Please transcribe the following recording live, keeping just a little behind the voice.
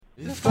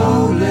If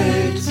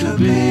only to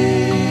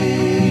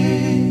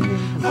be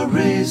a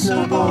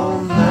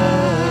reasonable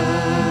man.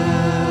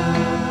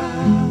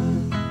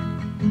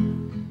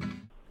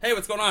 Hey,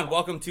 what's going on?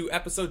 Welcome to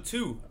episode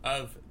 2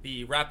 of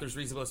the Raptors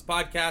Reasonableness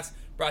podcast,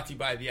 brought to you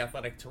by The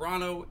Athletic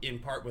Toronto, in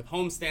part with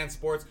Homestand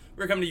Sports.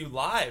 We're coming to you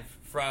live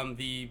from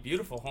the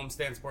beautiful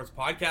Homestand Sports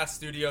podcast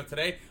studio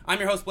today. I'm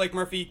your host, Blake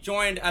Murphy,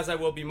 joined, as I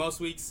will be most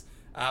weeks,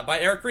 by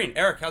Eric Green.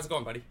 Eric, how's it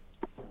going, buddy?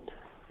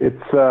 It's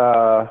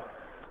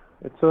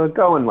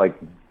going like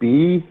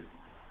B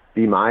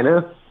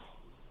minus.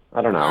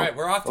 I don't know. All right,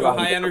 we're off to a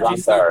high energy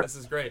start. This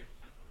is great.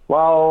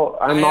 Well,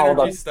 I'm all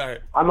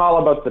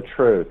about the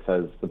truth,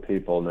 as the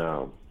people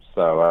know.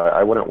 So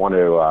I wouldn't want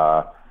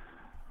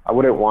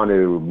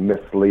to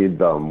mislead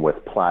them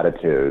with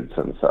platitudes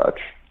and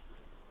such.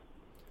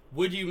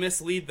 Would you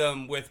mislead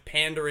them with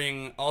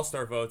pandering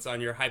All-Star votes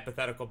on your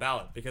hypothetical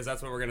ballot? Because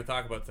that's what we're going to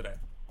talk about today.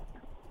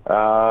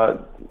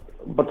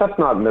 But that's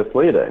not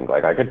misleading.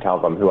 Like, I could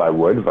tell them who I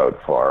would vote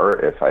for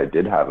if I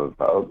did have a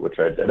vote, which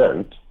I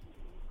didn't,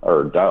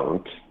 or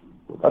don't.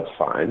 That's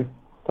fine.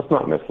 That's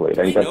not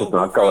misleading. That does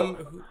not go.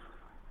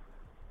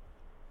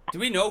 Do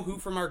we know who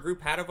from our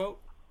group had a vote?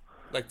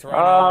 Like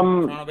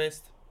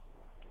Toronto-based?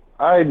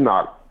 I'm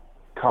not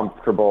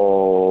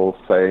comfortable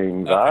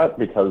saying that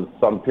because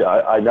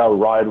I know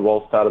Ryan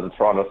Wolstad of the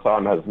Toronto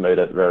Sun has made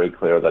it very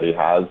clear that he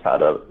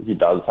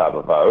does have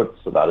a vote,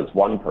 so that is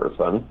one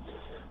person.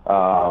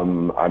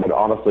 I'm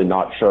honestly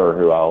not sure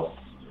who else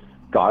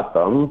got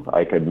them.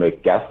 I could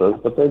make guesses,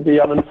 but they'd be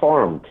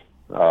uninformed.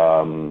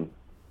 The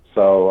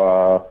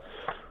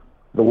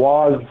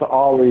Waz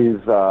always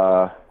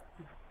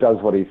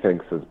does what he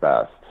thinks is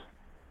best.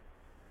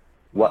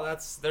 Well,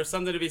 there's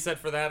something to be said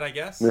for that, I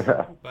guess.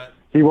 Yeah. But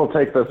he will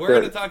take this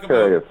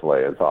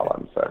seriously, is all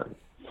I'm saying.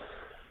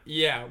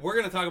 Yeah, we're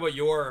going to talk about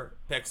your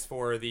picks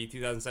for the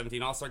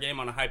 2017 All-Star Game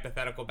on a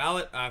hypothetical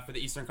ballot for the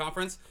Eastern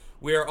Conference.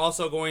 We are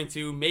also going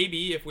to,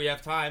 maybe, if we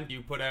have time,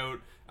 you put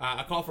out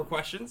a call for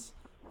questions.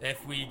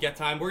 If we get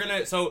time,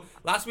 so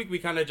last week we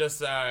kind of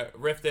just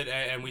riffed it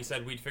and we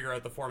said we'd figure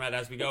out the format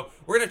as we go.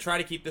 We're going to try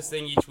to keep this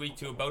thing each week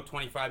to about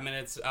 25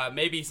 minutes.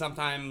 Maybe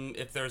sometime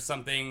if there's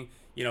something,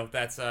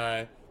 that's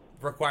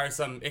requires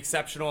some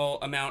exceptional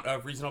amount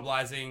of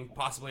reasonableizing,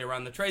 possibly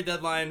around the trade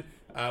deadline,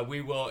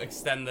 we will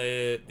extend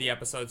the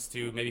episodes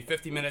to maybe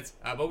 50 minutes,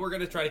 but we're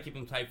going to try to keep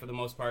them tight for the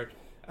most part.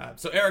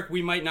 So Eric,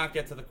 we might not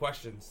get to the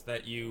questions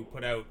that you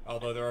put out,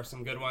 although there are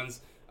some good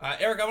ones.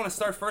 Eric, I want to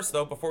start first,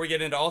 though, before we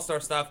get into All-Star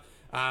stuff.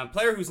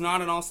 Player who's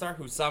not an All-Star,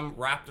 who some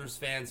Raptors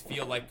fans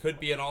feel like could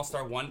be an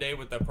All-Star one day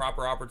with the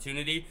proper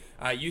opportunity.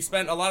 You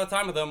spent a lot of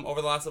time with them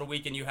over the last little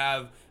week, and you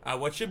have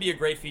what should be a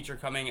great feature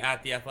coming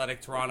at the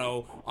Athletic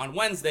Toronto on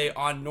Wednesday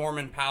on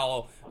Norman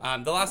Powell.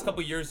 The last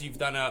couple of years, you've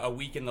done a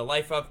week in the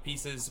life of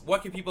pieces.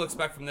 What can people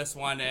expect from this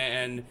one,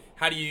 and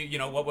how do you,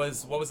 what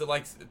was it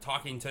like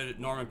talking to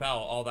Norman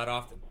Powell all that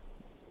often?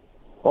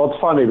 Well,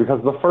 it's funny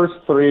because the first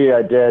three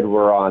I did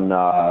were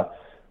on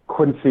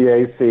Quincy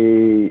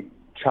Acee,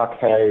 Chuck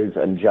Hayes,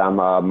 and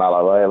Gemma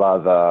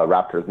Malalela, the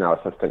Raptors' now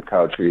assistant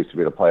coach, who used to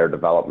be the player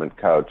development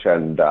coach.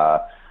 And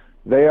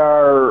they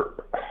are,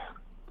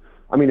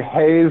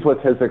 Hayes with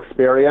his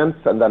experience,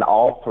 and then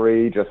all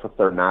three just with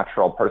their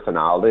natural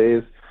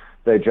personalities,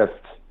 they're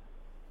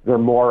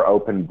more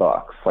open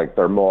books. Like,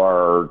 they're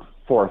more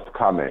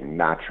forthcoming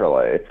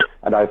naturally.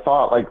 And I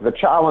thought, like, the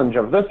challenge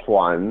of this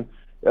one,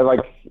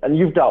 and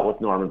you've dealt with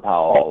Norman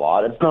Powell a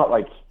lot, it's not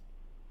like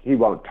he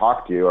won't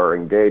talk to you or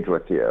engage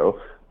with you,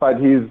 but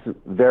he's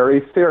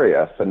very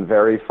serious and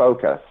very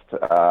focused.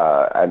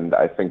 And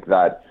I think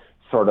that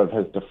sort of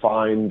has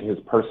defined his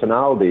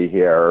personality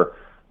here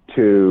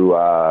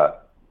for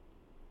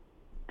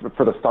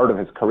the start of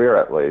his career,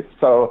 at least.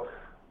 So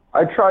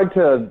I tried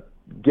to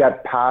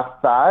get past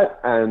that,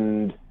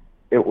 and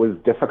it was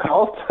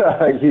difficult.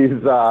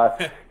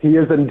 He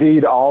is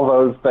indeed all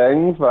those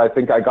things, but I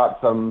think I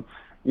got some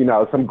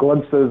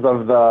glimpses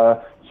of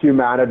the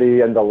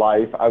humanity and the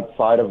life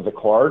outside of the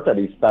court, and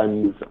he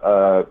spends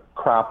a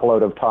crap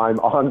load of time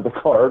on the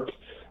court.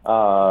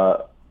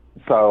 But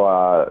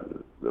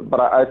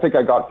I think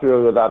I got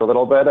through that a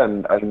little bit,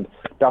 and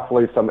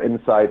definitely some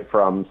insight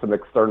from some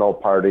external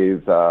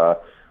parties,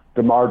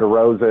 DeMar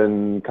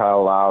DeRozan,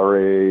 Kyle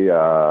Lowry,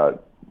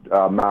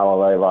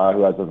 Malalela,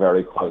 who has a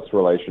very close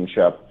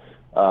relationship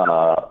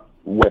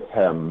with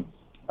him.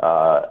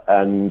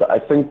 And I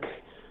think,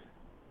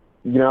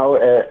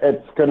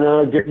 it's going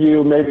to give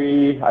you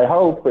I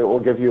hope it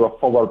will give you a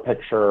fuller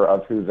picture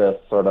of who this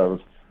sort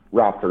of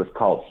Raptors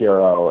cult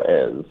hero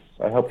is.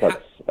 I hope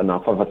that's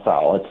enough of a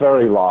sell. It's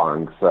very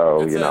long,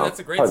 so, That's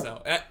a great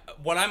sell.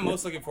 What I'm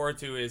most looking forward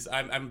to is,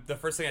 I'm the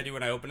first thing I do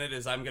when I open it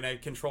is I'm going to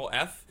Control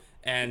F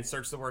and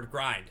search the word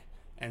grind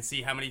and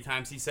see how many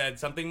times he said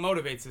something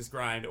motivates his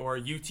grind, or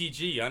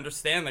UTG,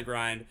 understand the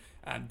grind.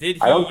 Did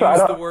he use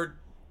the word...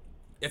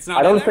 It's not.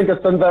 I don't think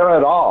it's in there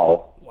at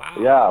all. Wow.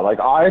 Yeah,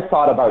 I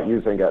thought about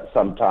using it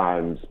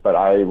sometimes, but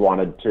I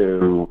wanted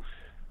to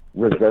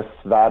resist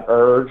that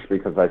urge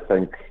because I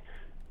think,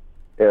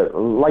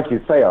 like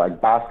you say,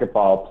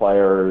 basketball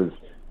players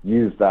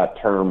use that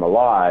term a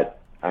lot,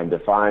 And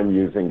if I'm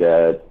using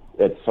it,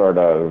 it's sort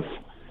of,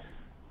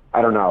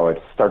 I don't know,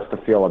 it starts to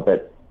feel a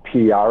bit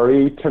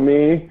PR-y to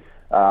me.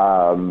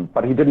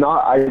 But he did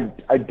not,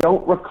 I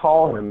don't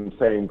recall him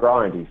saying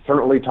grind. He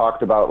certainly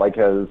talked about like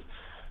his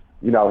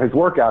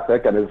work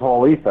ethic and his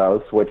whole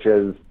ethos, which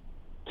is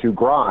to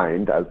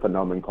grind, as the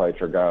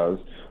nomenclature goes.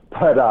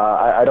 But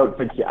I don't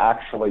think he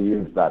actually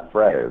used that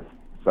phrase.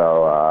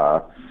 So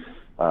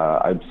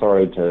I'm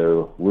sorry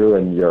to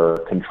ruin your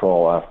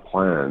Control F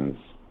plans.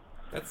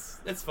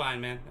 It's fine,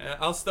 man.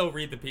 I'll still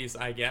read the piece,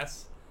 I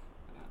guess.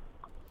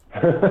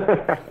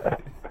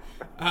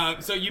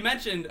 So you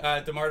mentioned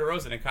DeMar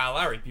DeRozan and Kyle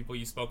Lowry, people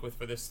you spoke with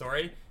for this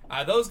story.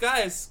 Those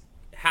guys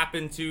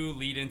happen to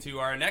lead into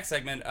our next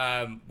segment.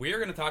 We are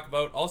going to talk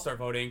about All-Star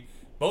voting.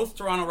 Both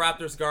Toronto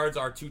Raptors guards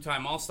are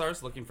two-time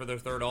All-Stars, looking for their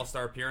third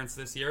All-Star appearance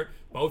this year.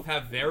 Both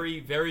have very,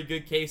 very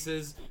good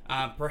cases.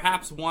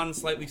 Perhaps one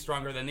slightly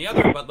stronger than the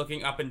other, but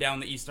looking up and down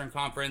the Eastern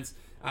Conference,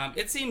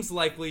 it seems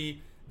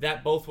likely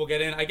that both will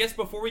get in. I guess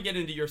before we get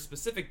into your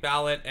specific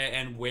ballot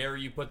and where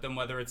you put them,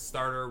 whether it's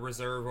starter,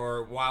 reserve,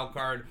 or wild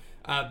card,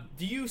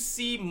 do you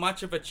see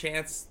much of a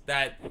chance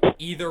that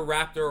either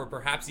Raptor or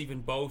perhaps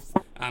even both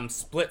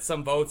split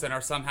some votes and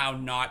are somehow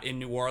not in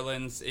New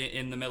Orleans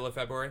in the middle of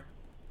February?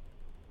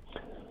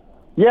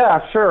 Yeah,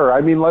 sure. I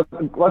mean,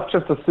 let's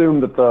just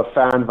assume that the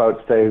fan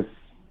vote stays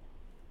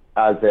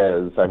as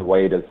is, and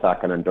Wade is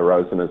second and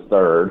DeRozan is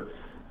third.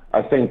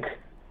 I think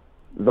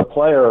the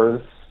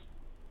players,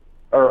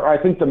 or I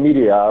think the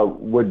media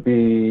would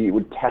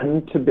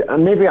tend to be,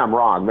 and maybe I'm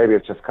wrong. Maybe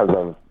it's just because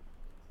of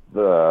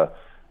the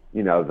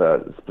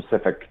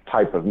specific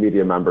type of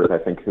media members, I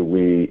think, who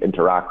we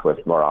interact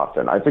with more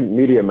often. I think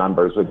media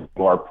members would be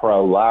more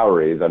pro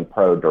Lowry than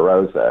pro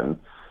DeRozan.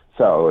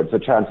 So it's a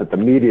chance that the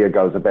media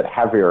goes a bit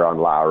heavier on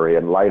Lowry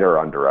and lighter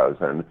on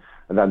DeRozan,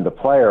 and then the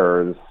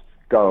players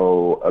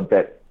go a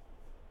bit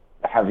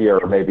heavier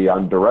maybe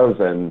on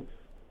DeRozan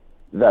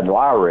than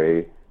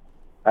Lowry,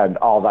 and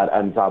all that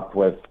ends up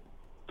with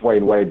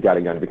Dwayne Wade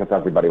getting in because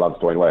everybody loves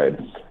Dwayne Wade.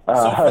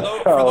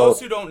 For those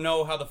who don't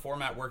know how the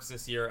format works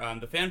this year,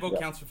 the fan vote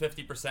counts for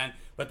 50%,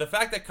 but the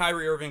fact that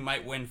Kyrie Irving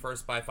might win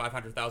first by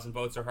 500,000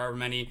 votes or however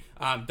many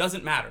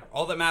doesn't matter.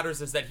 All that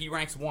matters is that he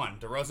ranks 1,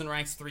 DeRozan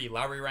ranks 3,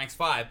 Lowry ranks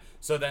 5.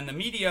 So then the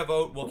media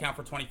vote will count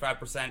for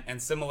 25%,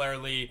 and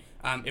similarly,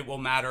 it will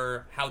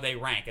matter how they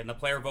rank. And the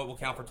player vote will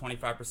count for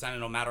 25%, and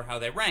it'll matter how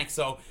they rank.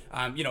 So,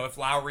 if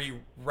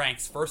Lowry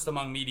ranks first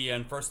among media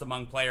and first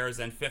among players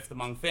and fifth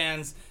among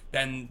fans,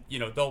 then,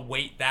 they'll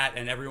weight that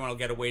and everyone will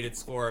get a weighted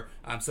score.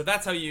 So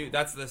that's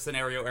the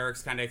scenario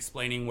Eric's kind of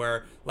explaining,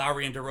 where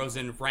Lowry and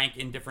DeRozan rank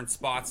in different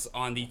spots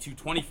on the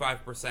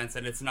 225%,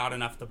 and it's not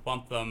enough to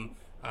bump them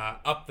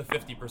up the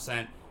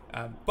 50%.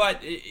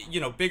 But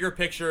bigger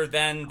picture,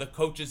 then the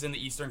coaches in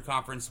the Eastern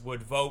Conference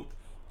would vote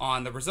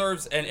on the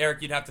reserves, and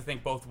Eric, you'd have to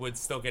think both would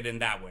still get in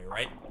that way,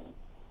 right?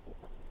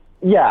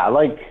 Yeah,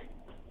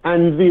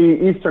 and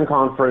the Eastern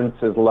Conference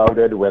is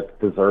loaded with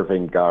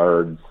deserving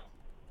guards.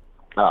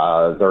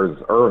 There's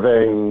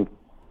Irving,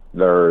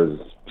 there's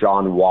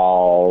John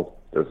Wall,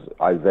 there's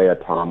Isaiah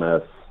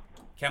Thomas,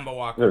 Kemba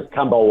Walker. There's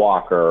Kemba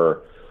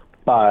Walker,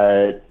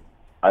 but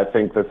I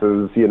think this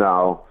is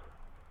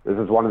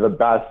one of the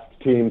best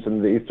teams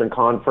in the Eastern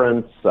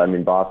Conference. I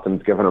mean,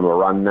 Boston's given them a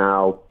run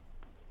now.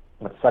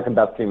 The second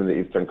best team in the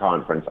Eastern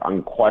Conference,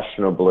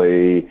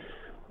 unquestionably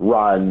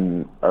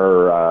run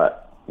or,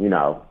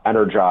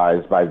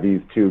 energized by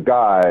these two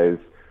guys.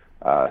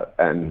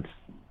 And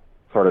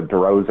sort of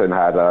DeRozan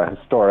had a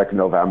historic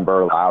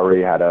November.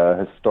 Lowry had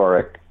a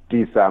historic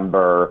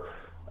December.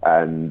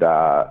 And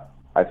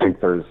I think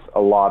there's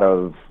a lot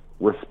of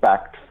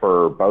respect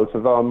for both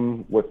of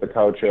them with the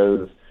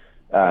coaches.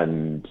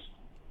 And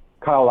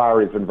Kyle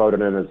Lowry's been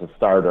voted in as a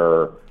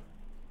starter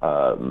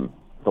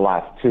the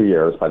last 2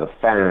 years by the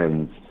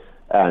fans,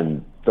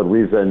 and the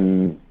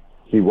reason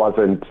he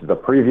wasn't the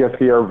previous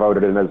year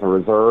voted in as a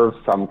reserve,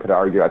 some could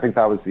argue, I think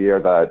that was the year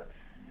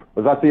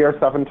was the year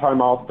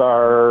 7-time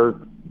All-Star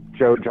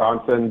Joe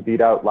Johnson beat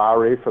out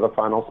Lowry for the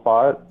final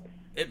spot?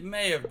 It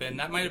may have been.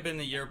 That might have been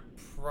the year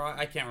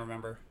I can't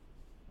remember.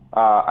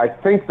 I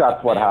think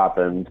that's what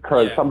happened.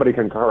 Somebody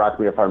can correct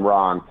me if I'm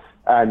wrong.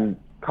 And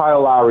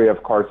Kyle Lowry,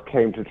 of course,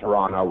 came to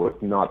Toronto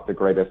with not the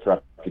greatest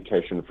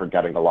reputation for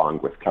getting along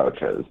with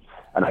coaches.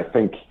 And I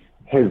think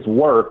his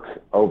work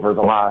over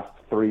the last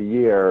 3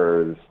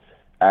 years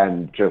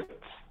and just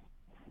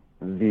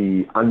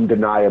the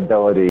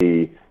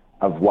undeniability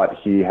of what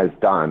he has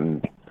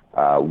done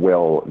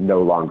will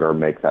no longer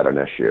make that an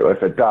issue.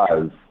 If it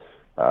does,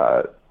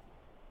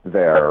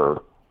 they're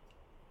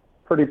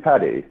pretty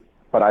petty.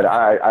 But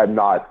I'm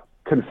not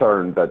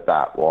concerned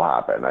that will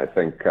happen. I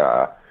think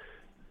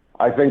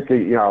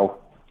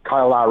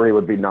Kyle Lowry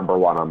would be number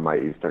one on my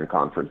Eastern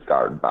Conference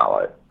guard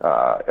ballot,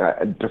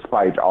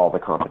 despite all the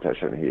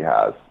competition he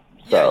has.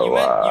 So,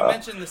 you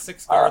mentioned the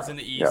 6 guards in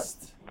the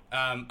East.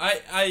 Yeah.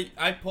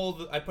 I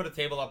put a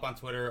table up on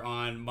Twitter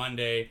on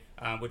Monday,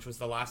 which was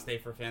the last day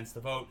for fans to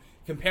vote,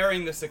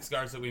 comparing the 6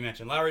 guards that we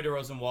mentioned: Lowry,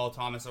 DeRozan, Wall,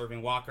 Thomas,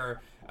 Irving,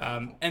 Walker.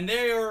 And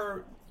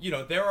there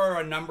are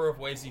a number of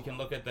ways you can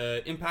look at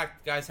the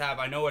impact guys have.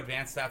 I know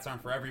advanced stats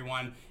aren't for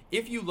everyone.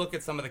 If you look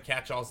at some of the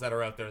catch-alls that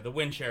are out there, the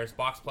win shares,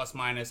 box plus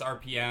minus,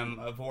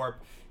 RPM, VORP,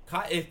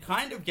 it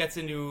kind of gets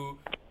into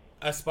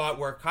a spot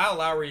where Kyle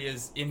Lowry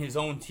is in his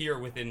own tier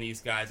within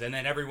these guys, and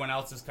then everyone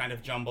else is kind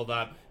of jumbled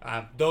up.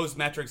 Those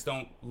metrics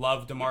don't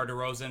love DeMar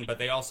DeRozan, but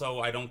they also,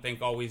 I don't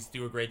think, always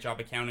do a great job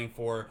accounting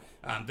for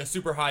the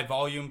super high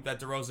volume that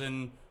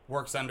DeRozan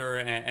works under,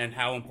 and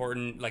how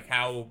important, like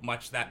how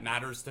much that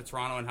matters to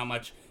Toronto, and how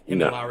much him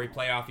and Lowry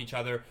play off each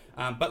other.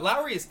 But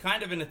Lowry is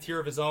kind of in a tier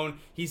of his own.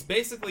 He's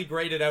basically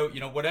graded out,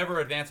 whatever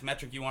advanced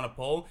metric you want to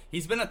pull.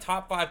 He's been a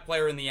top 5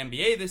 player in the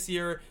NBA this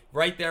year,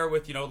 right there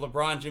with,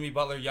 LeBron, Jimmy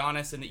Butler,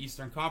 Giannis in the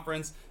Eastern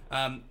Conference.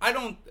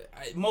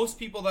 Most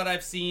people that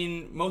I've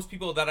seen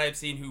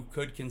who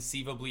could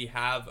conceivably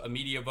have a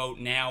media vote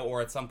now or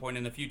at some point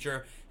in the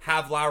future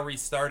have Lowry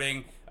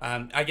starting.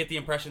 I get the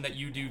impression that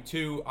you do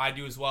too. I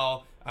do as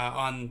well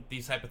on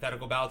these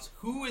hypothetical ballots.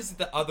 Who is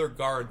the other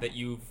guard that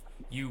you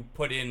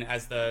put in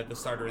as the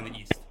starter in the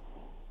East?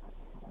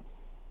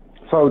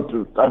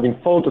 So,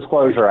 full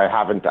disclosure, I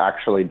haven't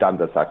actually done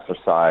this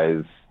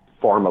exercise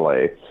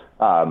formally,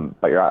 but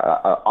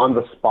on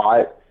the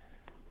spot,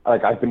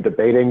 like I've been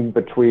debating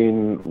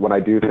between, when I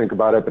do think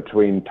about it,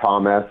 between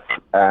Thomas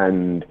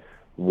and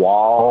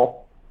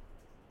Wall.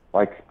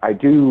 Like I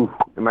do,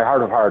 in my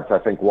heart of hearts, I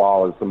think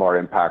Wall is the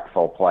more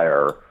impactful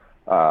player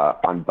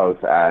on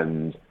both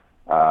ends.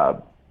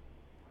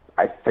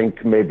 I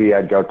think maybe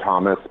I'd go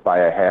Thomas by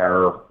a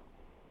hair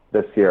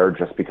this year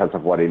just because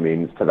of what he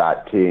means to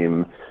that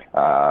team,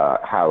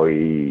 how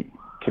he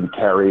can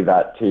carry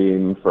that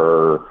team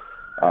for,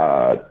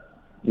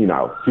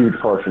 huge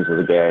portions of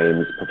the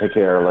games,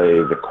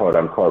 particularly the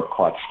quote-unquote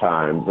clutch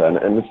times.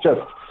 And it's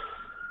just,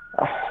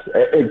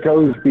 it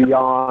goes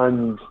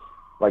beyond,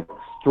 like,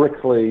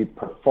 strictly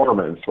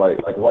performance.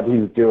 Like what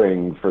he's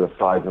doing for the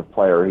size of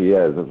player he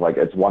is like,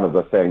 it's one of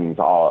the things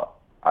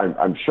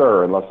I'm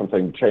sure, unless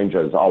something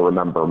changes, I'll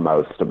remember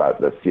most about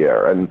this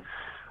year. And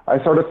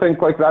I sort of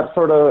think like that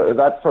sort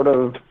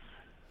of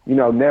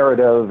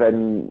narrative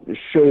and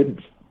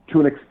should, to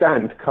an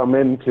extent, come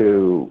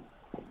into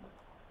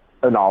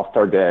an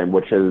All-Star game,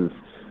 which is,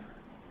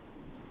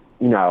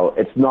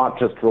 it's not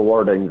just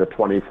rewarding the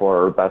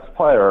 24 best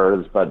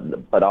players,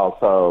 but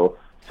also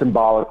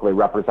symbolically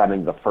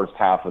representing the first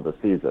half of the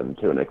season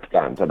to an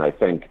extent. And I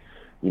think,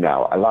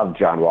 I love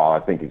John Wall. I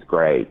think he's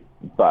great,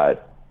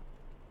 but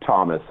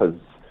Thomas has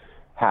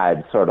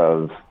had sort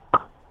of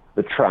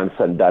the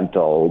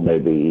transcendental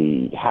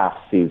maybe half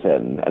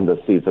season and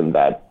the season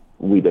that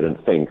we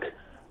didn't think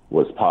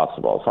was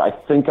possible. So I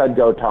think I'd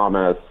go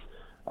Thomas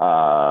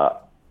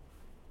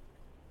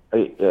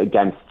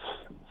against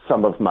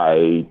some of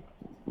my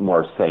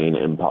more sane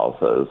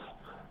impulses.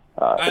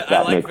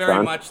 I like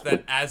very much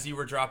that as you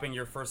were dropping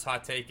your first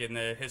hot take in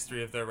the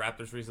history of the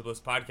Raptors Reasonable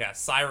List podcast,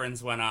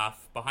 sirens went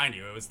off behind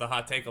you. It was the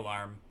hot take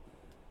alarm.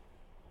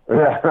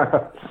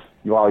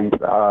 Well,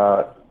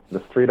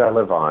 the street I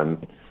live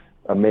on,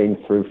 a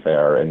main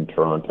thoroughfare in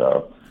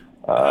Toronto,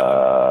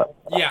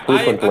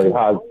 frequently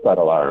has set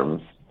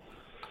alarms.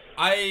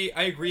 I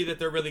agree that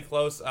they're really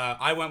close.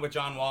 I went with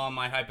John Wall in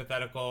my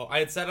hypothetical. I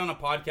had said on a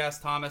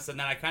podcast, Thomas, and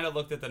then I kind of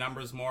looked at the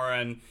numbers more,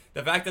 and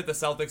the fact that the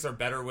Celtics are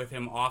better with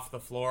him off the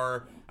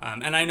floor,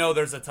 and I know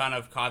there's a ton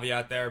of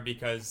caveat there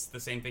because the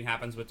same thing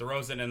happens with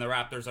DeRozan, and the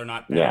Raptors are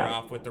not better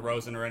off with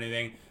DeRozan or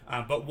anything,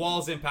 but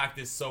Wall's impact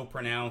is so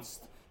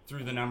pronounced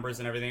through the numbers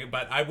and everything,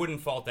 but I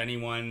wouldn't fault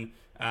anyone.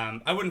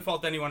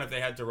 If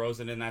they had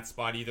DeRozan in that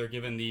spot either,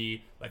 given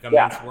the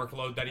immense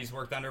workload that he's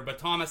worked under, but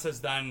Thomas has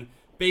done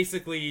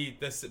basically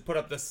put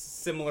up the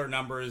similar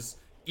numbers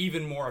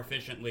even more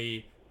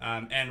efficiently,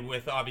 and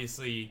with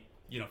obviously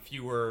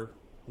fewer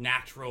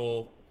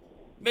natural,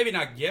 maybe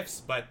not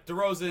gifts, but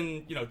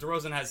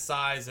DeRozan has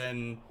size,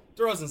 and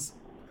DeRozan's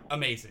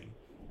amazing.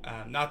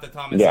 Not that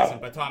Thomas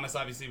isn't, but Thomas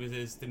obviously with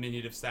his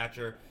diminutive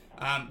stature.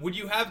 Would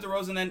you have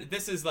DeRozan then?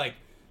 This is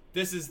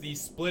the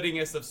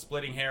splittingest of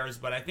splitting hairs,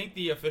 but I think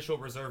the official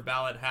reserve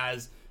ballot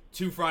has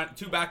 2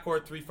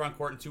 backcourt, 3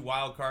 frontcourt, and 2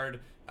 wild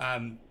card.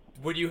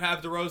 Would you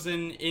have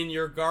DeRozan in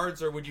your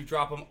guards, or would you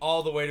drop him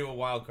all the way to a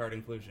wild card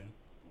inclusion?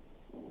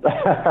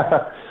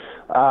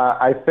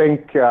 I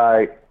think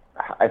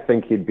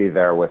he'd be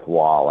there with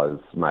Wall as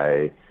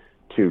my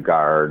 2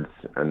 guards,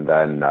 and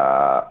then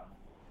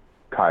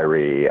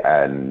Kyrie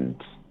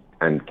and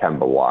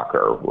Kemba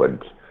Walker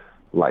would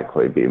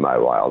likely be my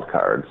wild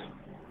cards.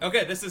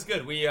 Okay, this is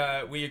good. We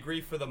agree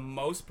for the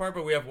most part,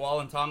 but we have Wall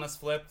and Thomas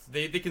flipped.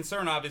 The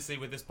concern, obviously,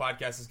 with this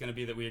podcast is going to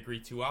be that we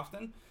agree too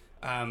often.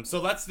 So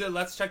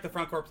let's check the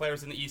front court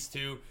players in the East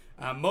too.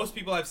 Most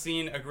people I've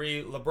seen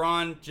agree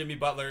LeBron, Jimmy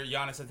Butler,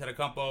 Giannis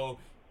Antetokounmpo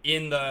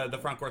in the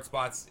front court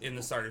spots in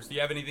the starters. Do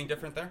you have anything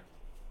different there?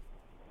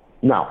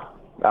 No,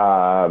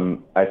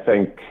 I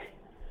think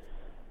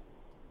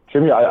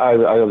Jimmy. I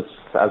was,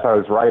 as I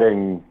was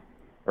writing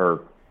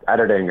or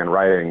editing and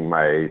writing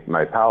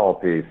my Powell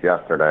piece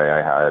yesterday,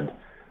 I had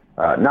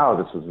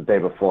this was the day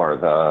before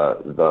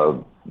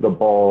the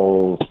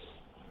Bulls.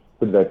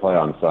 Who did they play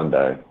on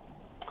Sunday?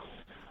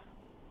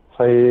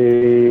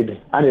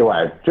 Played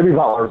anyway. Jimmy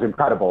Butler was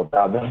incredible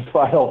down the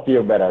final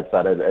few minutes,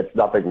 and it's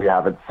nothing we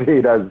haven't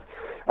seen as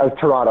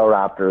Toronto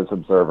Raptors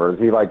observers.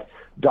 He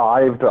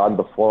dived on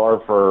the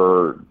floor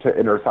to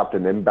intercept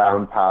an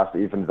inbound pass,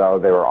 even though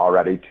they were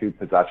already 2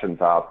 possessions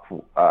up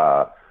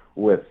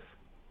with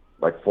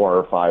 4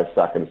 or 5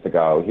 seconds to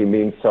go. He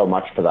means so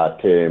much to that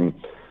team,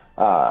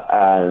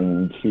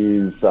 and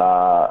he's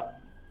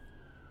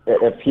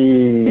if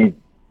he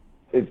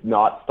is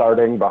not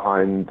starting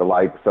behind the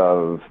likes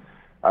of,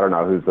 I don't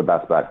know who's the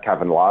best bet,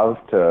 Kevin Love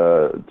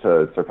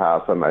to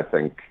surpass him, I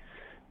think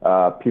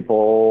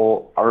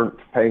people aren't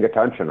paying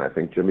attention. I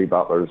think Jimmy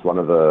Butler is one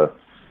of the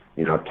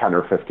 10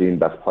 or 15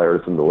 best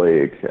players in the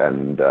league,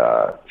 and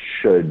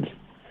should,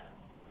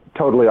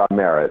 totally on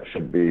merit,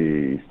 should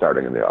be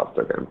starting in the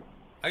All-Star game.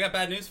 I got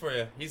bad news for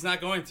you. He's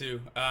not going to.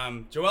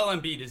 Joel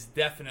Embiid is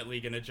definitely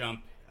going to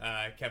jump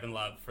Kevin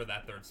Love for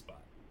that 3rd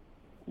spot.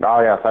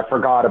 Oh, yes. I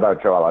forgot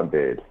about Joel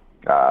Embiid.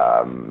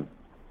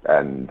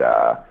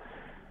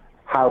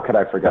 How could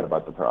I forget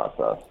about the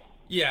process?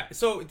 Yeah,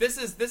 so this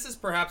is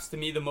perhaps to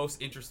me the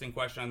most interesting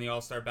question on the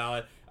All-Star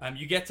ballot.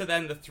 You get to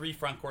then the 3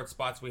 front court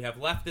spots we have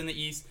left in the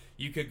East.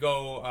 You could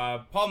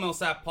go Paul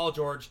Millsap, Paul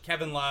George,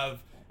 Kevin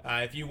Love.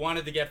 If you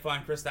wanted to get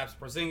fun, Kristaps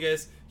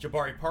Porzingis,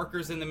 Jabari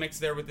Parker's in the mix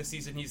there with the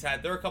season he's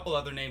had. There are a couple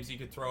other names you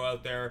could throw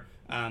out there.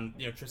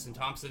 Tristan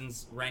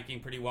Thompson's ranking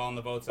pretty well in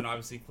the votes, and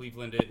obviously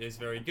Cleveland is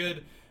very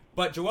good.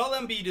 But Joel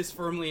Embiid is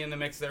firmly in the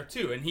mix there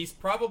too, and he's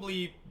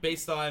probably,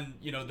 based on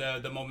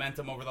the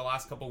momentum over the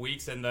last couple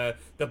weeks and the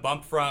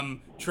bump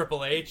from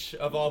Triple H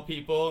of all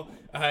people,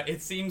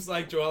 it seems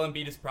like Joel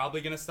Embiid is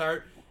probably going to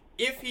start.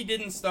 If he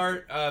didn't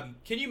start,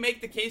 can you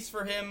make the case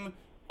for him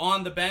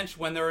on the bench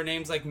when there are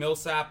names like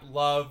Millsap,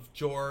 Love,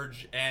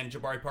 George, and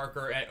Jabari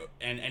Parker,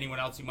 and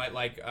anyone else you might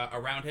like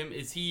around him?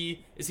 Is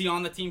he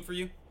on the team for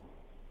you?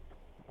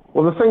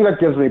 Well, the thing that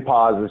gives me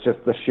pause is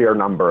just the sheer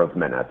number of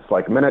minutes.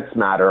 Minutes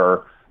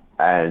matter.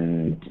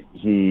 And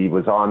he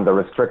was on the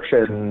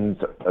restrictions,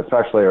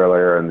 especially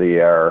earlier in the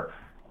year.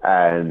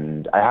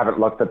 And I haven't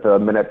looked at the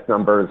minutes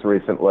numbers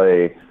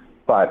recently,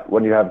 but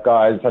when you have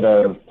guys that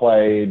have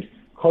played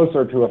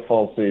closer to a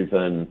full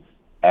season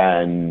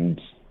and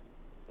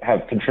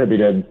have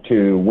contributed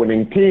to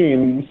winning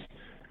teams,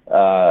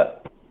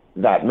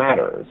 that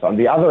matters. On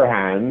the other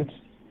hand,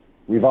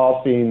 we've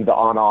all seen the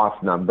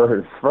on-off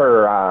numbers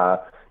for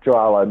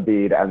Joel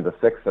Embiid and the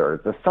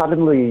Sixers. The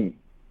suddenly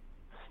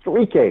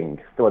streaking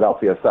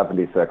Philadelphia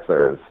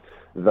 76ers.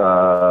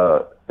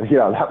 That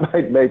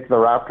might make the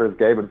Raptors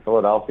game in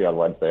Philadelphia on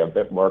Wednesday a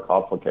bit more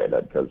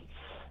complicated because,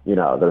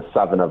 they're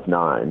 7 of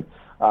 9.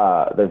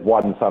 They've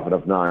won 7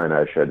 of 9,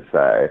 I should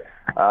say.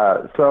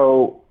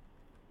 So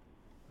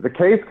the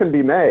case can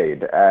be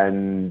made.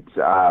 And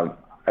I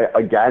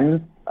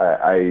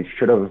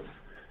should have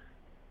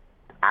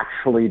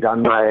actually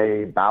done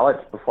my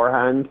ballots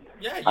beforehand.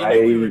 Yeah, you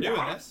knew we were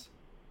doing this.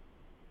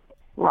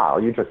 Well,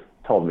 you just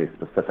told me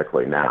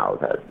specifically now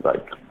that,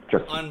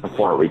 just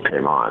before we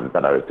came on,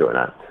 that I was doing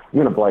it. I'm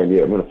going to blame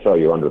you. I'm going to throw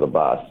you under the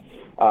bus.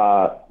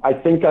 I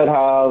think I'd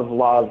have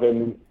Love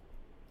in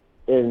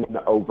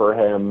over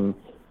him.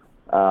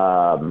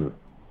 I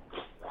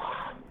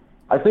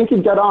think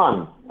he'd get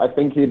on. I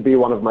think he'd be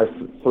one of my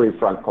 3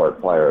 front court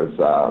players.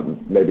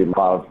 Maybe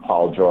Love,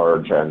 Paul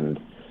George, and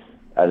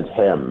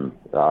him,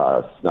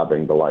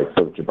 snubbing the likes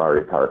of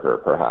Jabari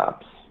Parker,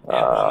 perhaps.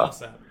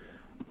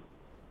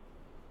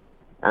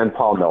 And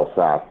Paul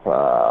Millsap,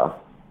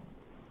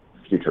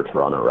 future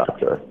Toronto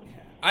Raptor.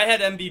 I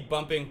had Embiid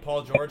bumping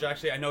Paul George,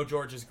 actually. I know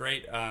George is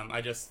great.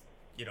 I just,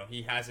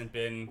 he hasn't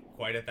been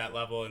quite at that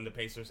level, and the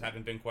Pacers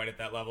haven't been quite at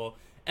that level.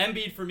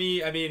 Embiid, for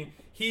me,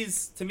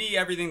 he's, to me,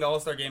 everything the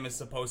All-Star game is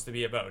supposed to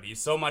be about.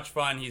 He's so much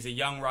fun. He's a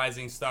young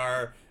rising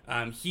star.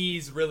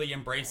 He's really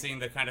embracing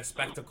the kind of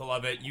spectacle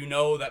of it. You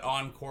know that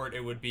on court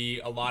it would be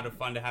a lot of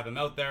fun to have him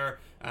out there.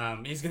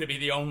 He's going to be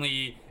the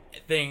only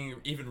thing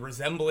even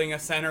resembling a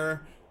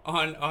center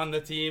on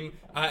the team.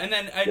 And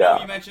then I know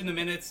you mentioned the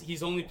minutes.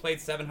 He's only played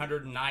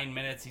 709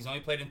 minutes. He's only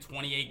played in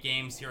 28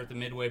 games here at the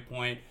midway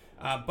point.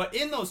 But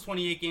in those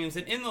 28 games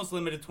and in those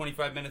limited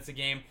 25 minutes a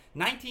game,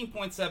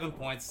 19.7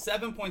 points,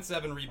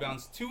 7.7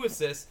 rebounds, 2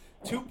 assists,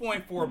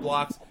 2.4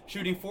 blocks,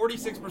 shooting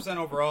 46%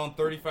 overall and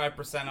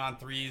 35% on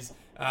threes.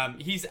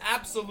 He's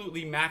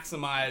absolutely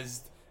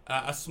maximized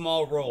a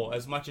small role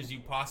as much as you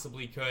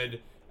possibly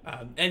could.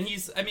 And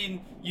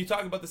you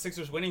talk about the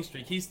Sixers winning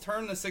streak. He's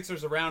turned the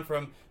Sixers around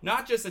from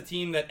not just a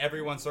team that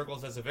everyone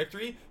circles as a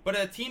victory, but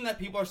a team that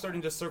people are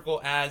starting to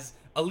circle as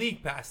a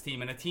league pass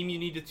team and a team you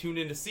need to tune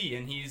in to see.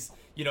 And he's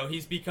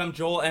become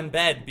Joel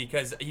Embiid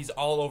because he's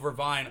all over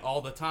Vine all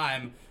the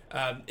time.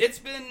 It's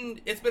been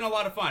a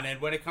lot of fun.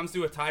 And when it comes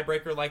to a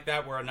tiebreaker like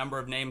that, where a number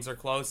of names are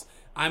close,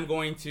 I'm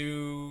going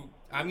to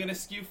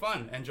skew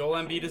fun. And Joel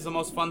Embiid is the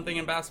most fun thing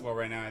in basketball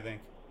right now, I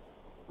think.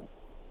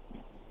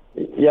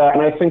 Yeah,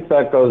 and I think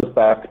that goes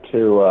back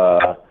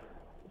to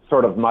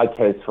sort of my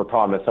case for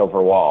Thomas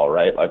over Wall,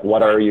 right? Like,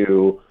 what are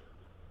you?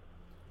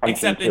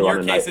 Except in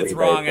your case it's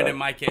wrong, and in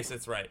my case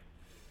it's right.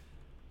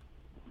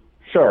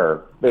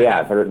 Sure, but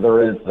yeah,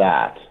 there is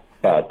that.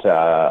 But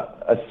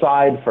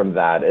aside from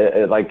that,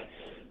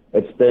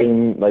 it's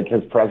been like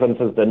his presence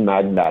has been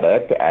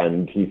magnetic,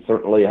 and he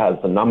certainly has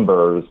the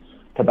numbers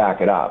to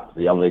back it up.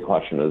 The only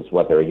question is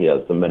whether he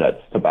has the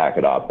minutes to back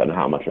it up and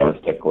how much of a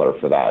stickler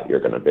for that you're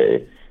going to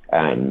be.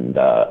 And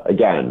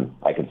again,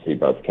 I can see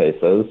both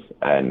cases.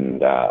 And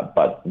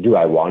but do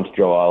I want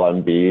Joel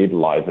Embiid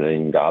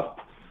livening up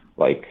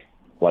like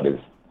what is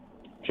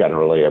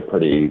generally a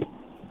pretty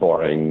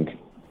boring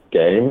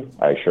game?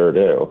 I sure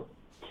do.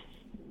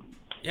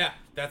 Yeah,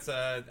 that's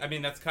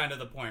kind of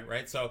the point,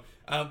 right? So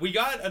we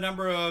got a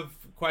number of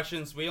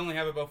questions. We only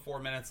have about 4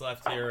 minutes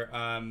left here.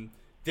 I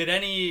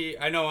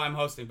know I'm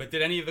hosting, but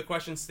did any of the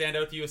questions stand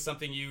out to you as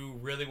something you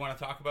really want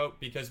to talk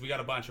about? Because we got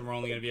a bunch and we're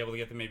only going to be able to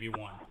get to maybe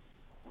one.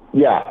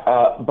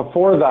 Yeah,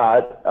 before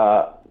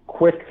that,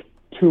 quick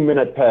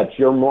 2-minute pitch.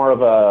 You're more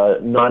of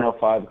a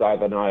 905 guy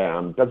than I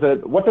am.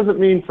 What does it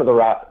mean for the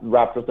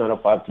Raptors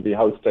 905 to be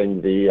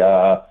hosting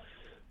the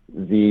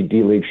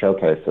D-League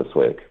Showcase this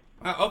week?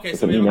 Okay,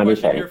 so we have a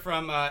question here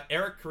from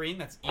Eric Kareen.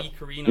 That's E.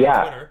 Kareen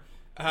on Twitter.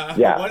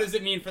 What does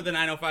it mean for the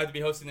 905 to be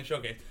hosting the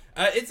showcase?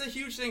 It's a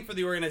huge thing for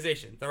the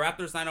organization. The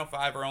Raptors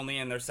 905 are only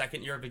in their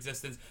second year of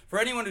existence. For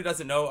anyone who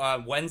doesn't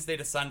know, Wednesday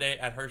to Sunday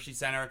at Hershey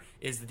Center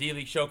is the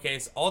D-League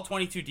Showcase. All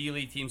 22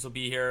 D-League teams will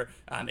be here.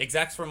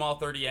 Execs from all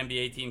 30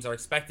 NBA teams are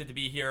expected to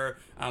be here,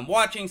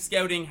 watching,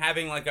 scouting,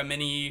 having like a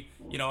mini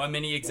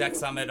exec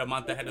summit a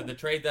month ahead of the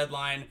trade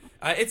deadline.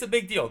 It's a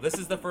big deal. This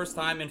is the first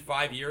time in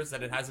 5 years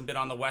that it hasn't been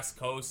on the West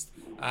Coast.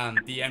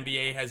 The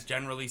NBA has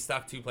generally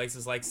stuck to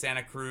places like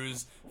Santa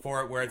Cruz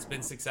for it, where it's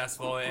been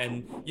successful,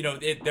 and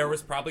there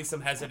was probably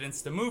some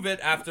hesitance to move it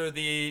after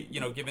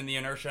given the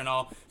inertia and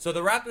all. So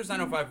the Raptors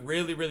 905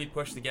 really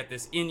pushed to get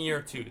this in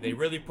year 2. They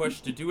really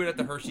pushed to do it at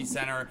the Hershey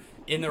Center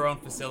in their own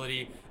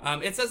facility.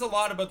 It says a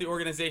lot about the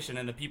organization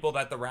and the people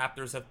that the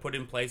Raptors have put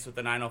in place with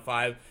the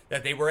 905,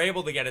 that they were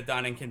able to get it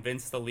done and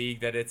convince the league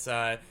that it's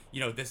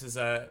this is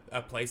a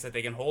place that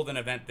they can hold an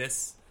event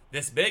this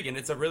big, and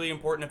it's a really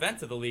important event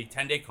to the league.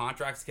 10-day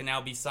contracts can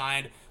now be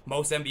signed.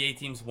 Most NBA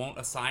teams won't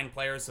assign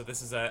players, so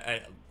this is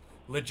a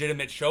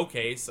legitimate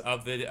showcase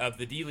of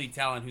the D-League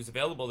talent who's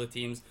available to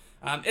teams.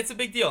 It's a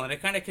big deal, and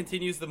it kind of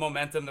continues the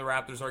momentum the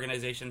Raptors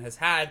organization has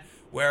had,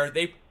 where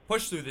they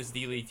pushed through this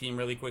D-League team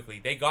really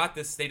quickly. They got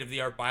this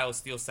state-of-the-art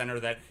BioSteel Center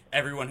that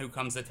everyone who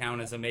comes to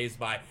town is amazed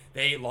by.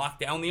 They locked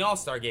down the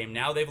All-Star Game.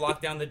 Now they've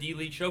locked down the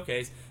D-League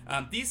Showcase.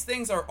 These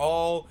things are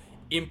all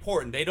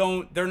important.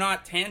 They're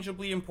not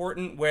tangibly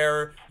important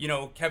where,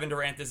 Kevin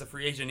Durant is a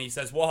free agent. He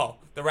says, well,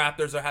 the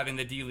Raptors are having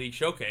the D-League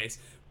Showcase.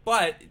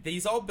 But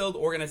these all build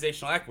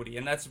organizational equity,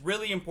 and that's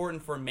really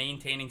important for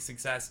maintaining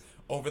success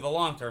over the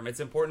long term. It's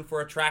important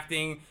for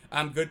attracting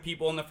good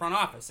people in the front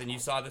office. And you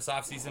saw this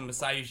offseason,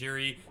 Masai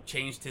Ujiri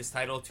changed his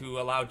title to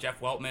allow Jeff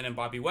Weltman and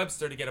Bobby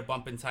Webster to get a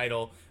bump in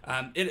title.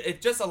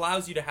 It just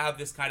allows you to have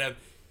this kind of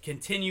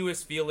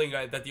continuous feeling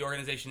that the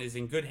organization is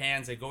in good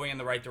hands and going in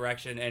the right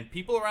direction. And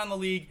people around the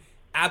league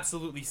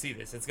absolutely see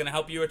this. It's going to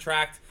help you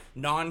attract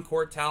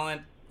non-court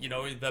talent.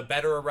 The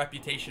better a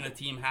reputation a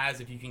team has,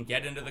 if you can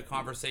get into the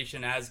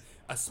conversation as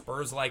a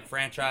Spurs-like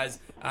franchise,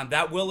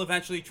 that will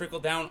eventually trickle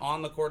down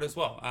on the court as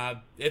well.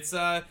 It's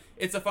a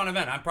fun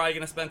event. I'm probably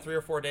going to spend 3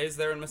 or 4 days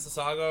there in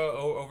Mississauga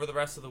over the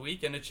rest of the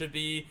week, and it should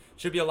be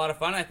a lot of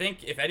fun. I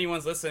think if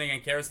anyone's listening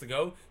and cares to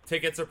go,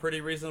 tickets are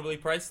pretty reasonably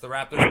priced. The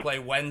Raptors play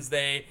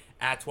Wednesday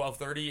at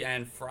 12:30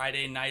 and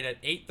Friday night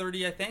at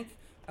 8:30, I think.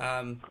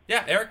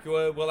 Eric,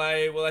 will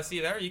I see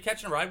you there? Are you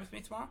catching a ride with me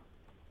tomorrow?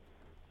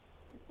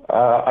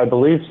 I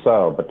believe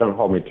so, but don't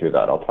hold me to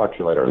that. I'll talk to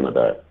you later in the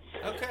day.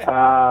 Okay.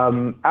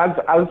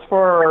 As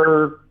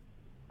for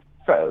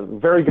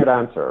very good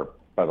answer,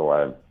 by the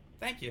way.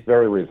 Thank you.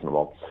 Very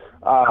reasonable.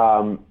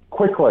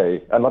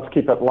 Quickly, and let's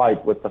keep it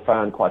light with the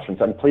fan questions.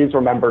 And please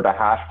remember to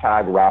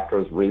hashtag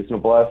Raptors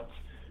Reasonablists,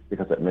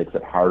 because it makes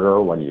it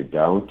harder when you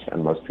don't,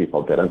 and most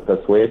people didn't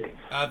this week.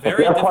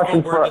 Very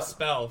difficult word to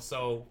spell,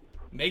 so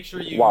make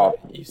sure you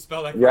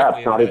spell that correctly. Yeah,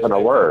 it's not even a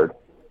word.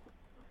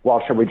 Well,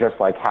 should we just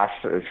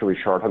should we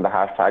shorten the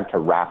hashtag to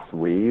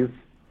RapsRees?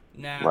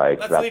 Nah,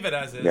 let's leave it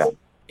as is. Yeah.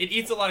 It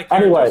eats a lot of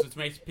characters, which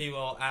makes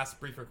people ask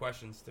briefer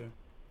questions too.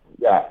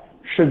 Yeah.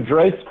 Should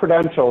Drake's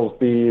credentials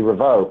be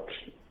revoked?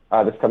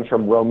 This comes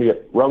from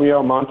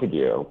Romeo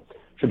Montague.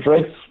 Should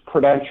Drake's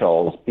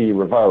credentials be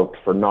revoked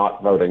for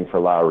not voting for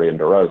Lowry and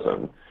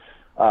DeRozan?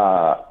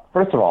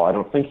 First of all, I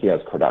don't think he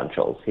has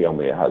credentials. He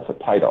only has a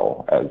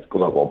title as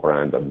global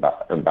brand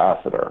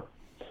ambassador.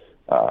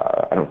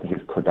 I don't think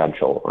he's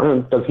credential.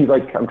 Does he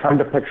I'm trying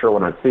to picture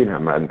when I've seen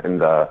him in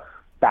the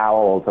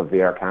bowels of the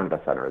Air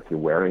Canada Centre. Is he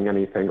wearing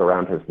anything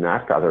around his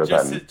neck other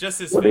than just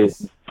his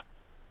face?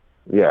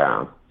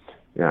 Yeah.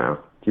 Do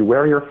you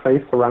wear your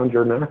face around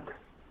your neck?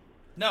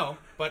 No,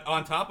 but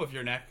on top of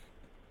your neck.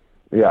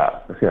 Yeah.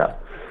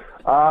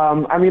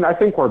 I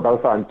think we're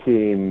both on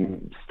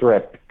team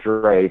strip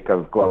Drake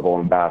of global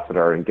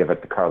ambassador and give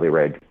it to Carly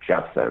Rae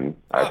Jepsen.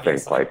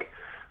 Obviously. I think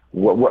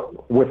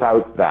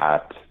without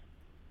that.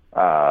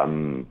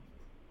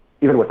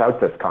 Even without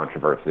this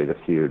controversy, this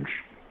huge,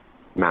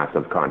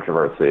 massive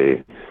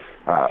controversy,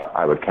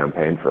 I would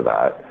campaign for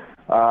that.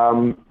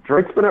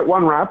 Drake's been at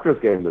one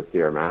Raptors game this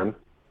year, man.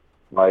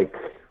 Like,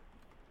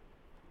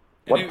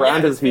 what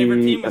brand is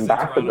he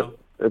ambassador?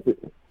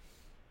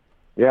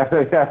 Yeah,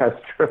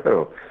 that's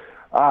true.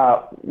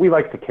 We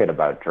like to kid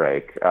about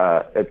Drake.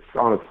 It's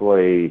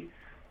honestly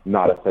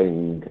not a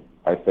thing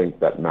I think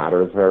that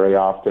matters very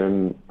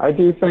often. I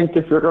do think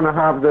if you're going to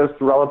have this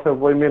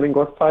relatively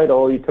meaningless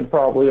title, you could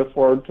probably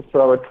afford to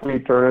throw a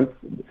tweet or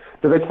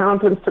do they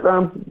count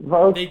Instagram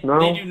votes? No?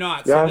 They do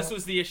not. So this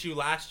was the issue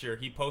last year.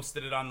 He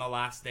posted it on the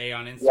last day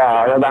on Instagram. Yeah,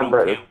 I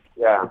remember it.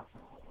 Yeah.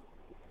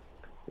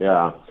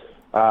 Yeah.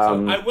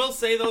 So I will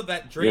say, though,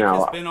 that Drake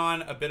has been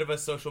on a bit of a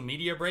social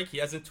media break. He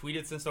hasn't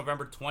tweeted since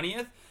November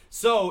 20th.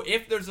 So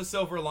if there's a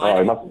silver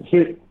lining,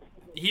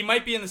 he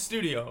might be in the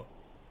studio.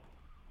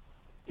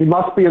 He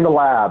must be in the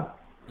lab.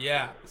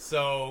 Yeah,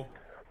 so,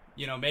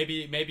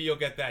 maybe you'll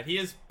get that. He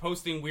is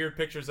posting weird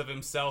pictures of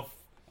himself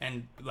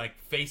and, like,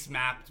 face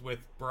mapped with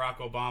Barack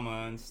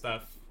Obama and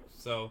stuff,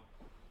 so,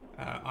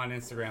 on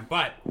Instagram.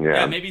 But,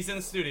 yeah, maybe he's in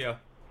the studio.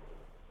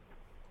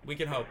 We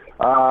can hope.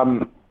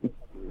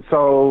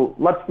 So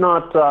let's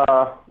not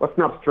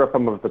strip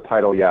him of the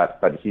title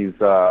yet, but he's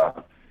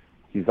on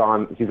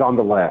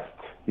the list.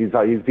 He's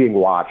being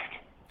watched.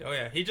 Oh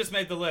yeah, he just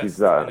made the list.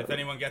 And if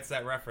anyone gets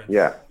that reference,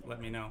 let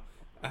me know.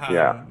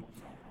 Yeah.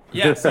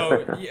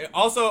 So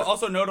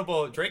also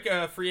notable, Drake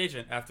a free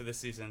agent after this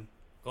season.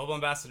 Global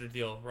ambassador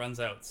deal runs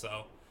out.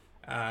 So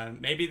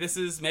maybe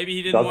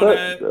he didn't want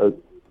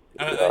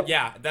to.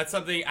 Yeah, that's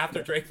something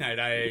after Drake night.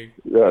 I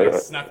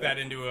snuck that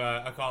into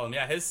a column.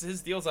 Yeah,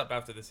 his deal's up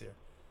after this year.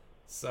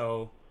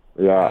 So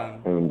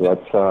and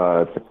that's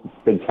it's a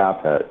big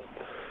cap hit.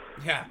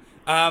 Yeah.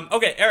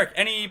 Okay, Eric.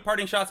 Any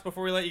parting shots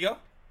before we let you go?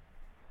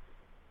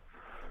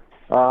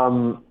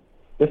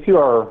 If you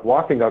are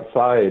walking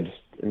outside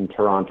in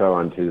Toronto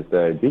on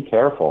Tuesday, be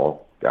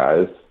careful,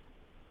 guys.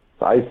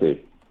 It's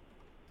icy.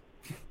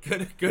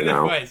 Good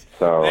advice.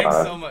 So, thanks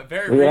so much.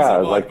 Very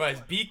reasonable advice.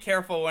 Be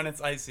careful when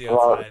it's icy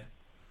outside.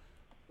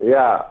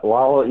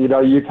 Well,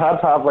 you'd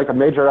have to have like a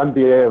major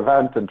NBA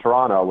event in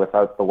Toronto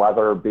without the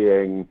weather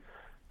being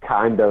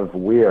kind of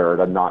weird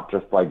and not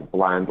just like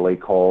blandly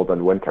cold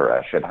and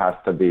winterish. It has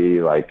to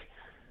be like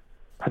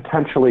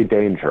potentially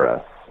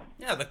dangerous.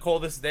 Yeah, the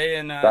coldest day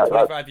in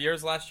 25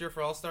 years last year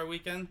for All-Star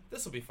Weekend.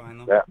 This will be fine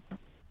though.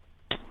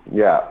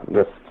 Yeah,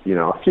 just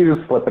a few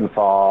slip and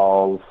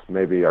falls.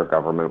 Maybe our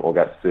government will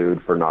get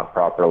sued for not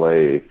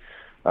properly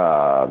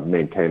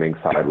maintaining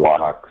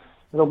sidewalks.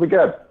 It'll be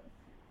good.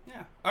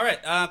 All right.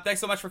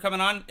 Thanks so much for coming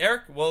on,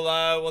 Eric.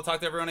 We'll talk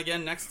to everyone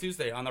again next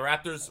Tuesday on the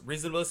Raptors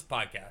Reasonableness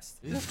Podcast.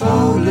 If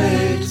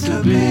only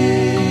to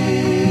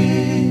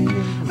be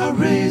a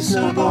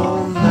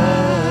reasonable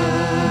man.